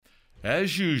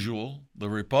As usual, the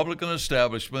Republican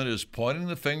establishment is pointing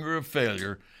the finger of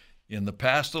failure in the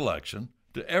past election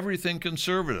to everything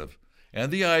conservative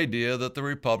and the idea that the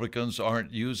Republicans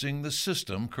aren't using the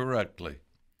system correctly.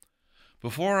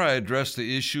 Before I address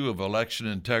the issue of election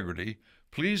integrity,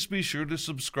 please be sure to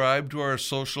subscribe to our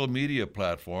social media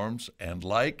platforms and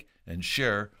like and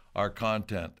share our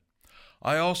content.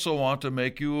 I also want to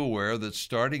make you aware that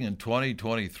starting in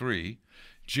 2023,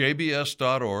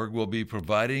 JBS.org will be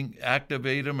providing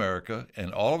Activate America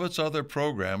and all of its other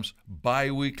programs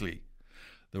bi-weekly.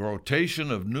 The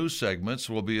rotation of new segments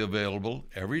will be available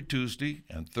every Tuesday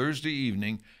and Thursday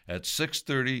evening at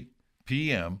 6:30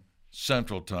 p.m.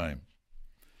 Central Time.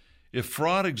 If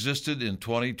fraud existed in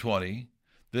 2020,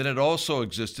 then it also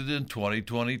existed in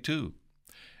 2022.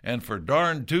 And for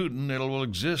darn tootin', it will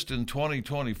exist in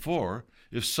 2024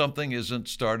 if something isn't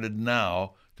started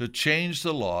now to change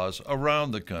the laws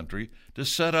around the country to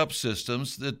set up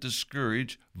systems that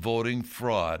discourage voting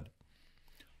fraud.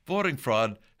 Voting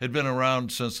fraud had been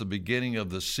around since the beginning of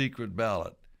the secret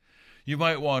ballot. You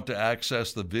might want to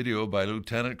access the video by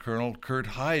Lieutenant Colonel Kurt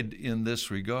Hyde in this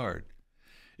regard.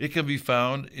 It can be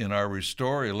found in our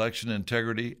Restore Election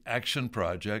Integrity Action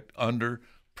Project under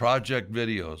Project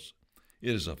Videos.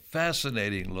 It is a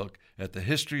fascinating look at the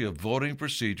history of voting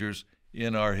procedures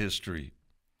in our history.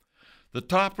 The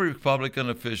top Republican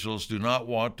officials do not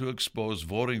want to expose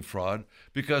voting fraud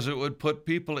because it would put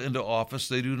people into office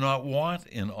they do not want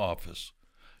in office.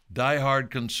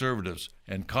 Die-hard conservatives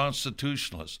and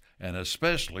constitutionalists, and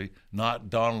especially not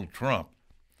Donald Trump.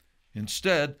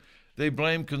 Instead, they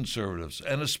blame conservatives,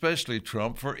 and especially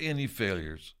Trump, for any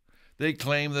failures. They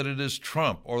claim that it is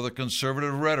Trump or the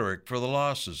conservative rhetoric for the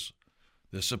losses.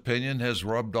 This opinion has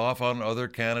rubbed off on other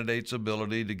candidates'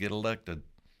 ability to get elected.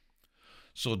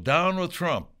 So down with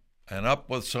Trump and up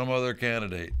with some other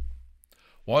candidate.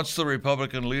 Once the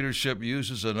Republican leadership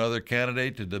uses another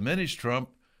candidate to diminish Trump,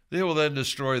 they will then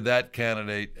destroy that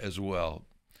candidate as well.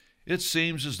 It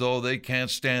seems as though they can't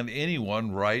stand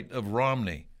anyone right of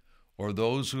Romney, or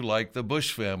those who like the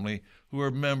Bush family who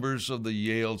are members of the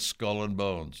Yale Skull and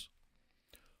Bones.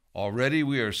 Already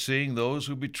we are seeing those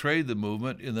who betrayed the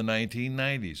movement in the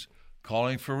 1990s,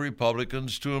 calling for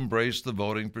Republicans to embrace the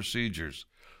voting procedures,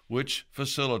 which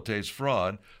facilitates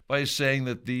fraud by saying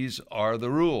that these are the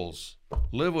rules.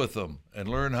 Live with them and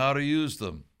learn how to use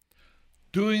them.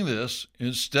 Doing this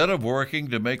instead of working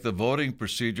to make the voting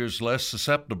procedures less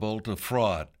susceptible to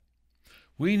fraud.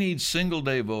 We need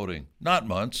single-day voting, not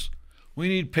months. We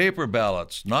need paper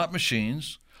ballots, not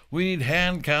machines. We need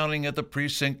hand counting at the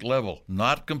precinct level,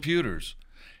 not computers.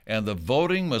 And the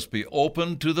voting must be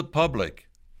open to the public.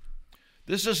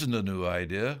 This isn't a new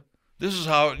idea. This is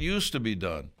how it used to be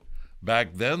done.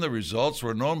 Back then, the results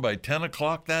were known by 10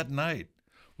 o'clock that night.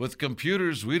 With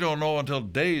computers, we don't know until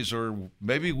days or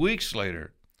maybe weeks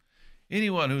later.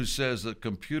 Anyone who says that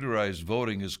computerized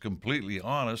voting is completely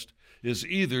honest is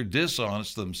either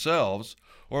dishonest themselves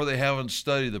or they haven't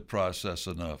studied the process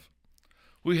enough.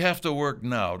 We have to work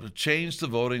now to change the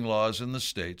voting laws in the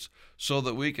states so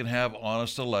that we can have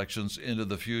honest elections into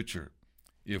the future.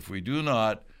 If we do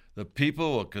not, the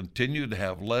people will continue to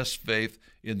have less faith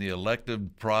in the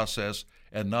elective process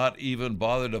and not even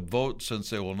bother to vote since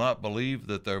they will not believe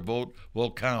that their vote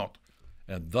will count,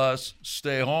 and thus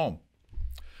stay home.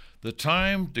 The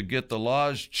time to get the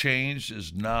laws changed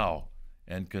is now,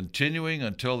 and continuing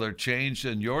until they're changed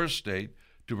in your state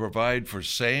to provide for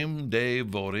same-day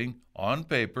voting on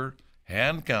paper,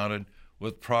 hand-counted,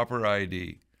 with proper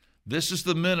ID. This is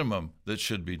the minimum that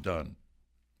should be done.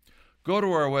 Go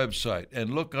to our website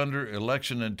and look under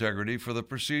Election Integrity for the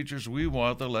procedures we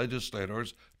want the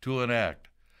legislators to enact.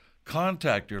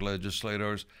 Contact your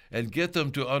legislators and get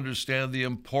them to understand the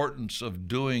importance of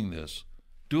doing this.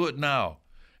 Do it now,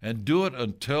 and do it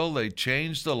until they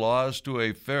change the laws to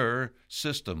a fairer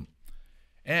system.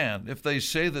 And if they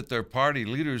say that their party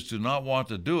leaders do not want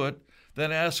to do it,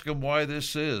 then ask them why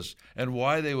this is and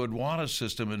why they would want a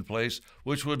system in place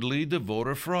which would lead to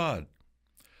voter fraud.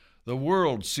 The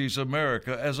world sees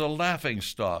America as a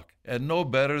laughingstock and no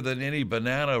better than any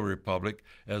banana republic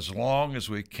as long as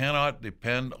we cannot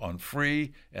depend on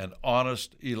free and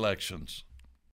honest elections.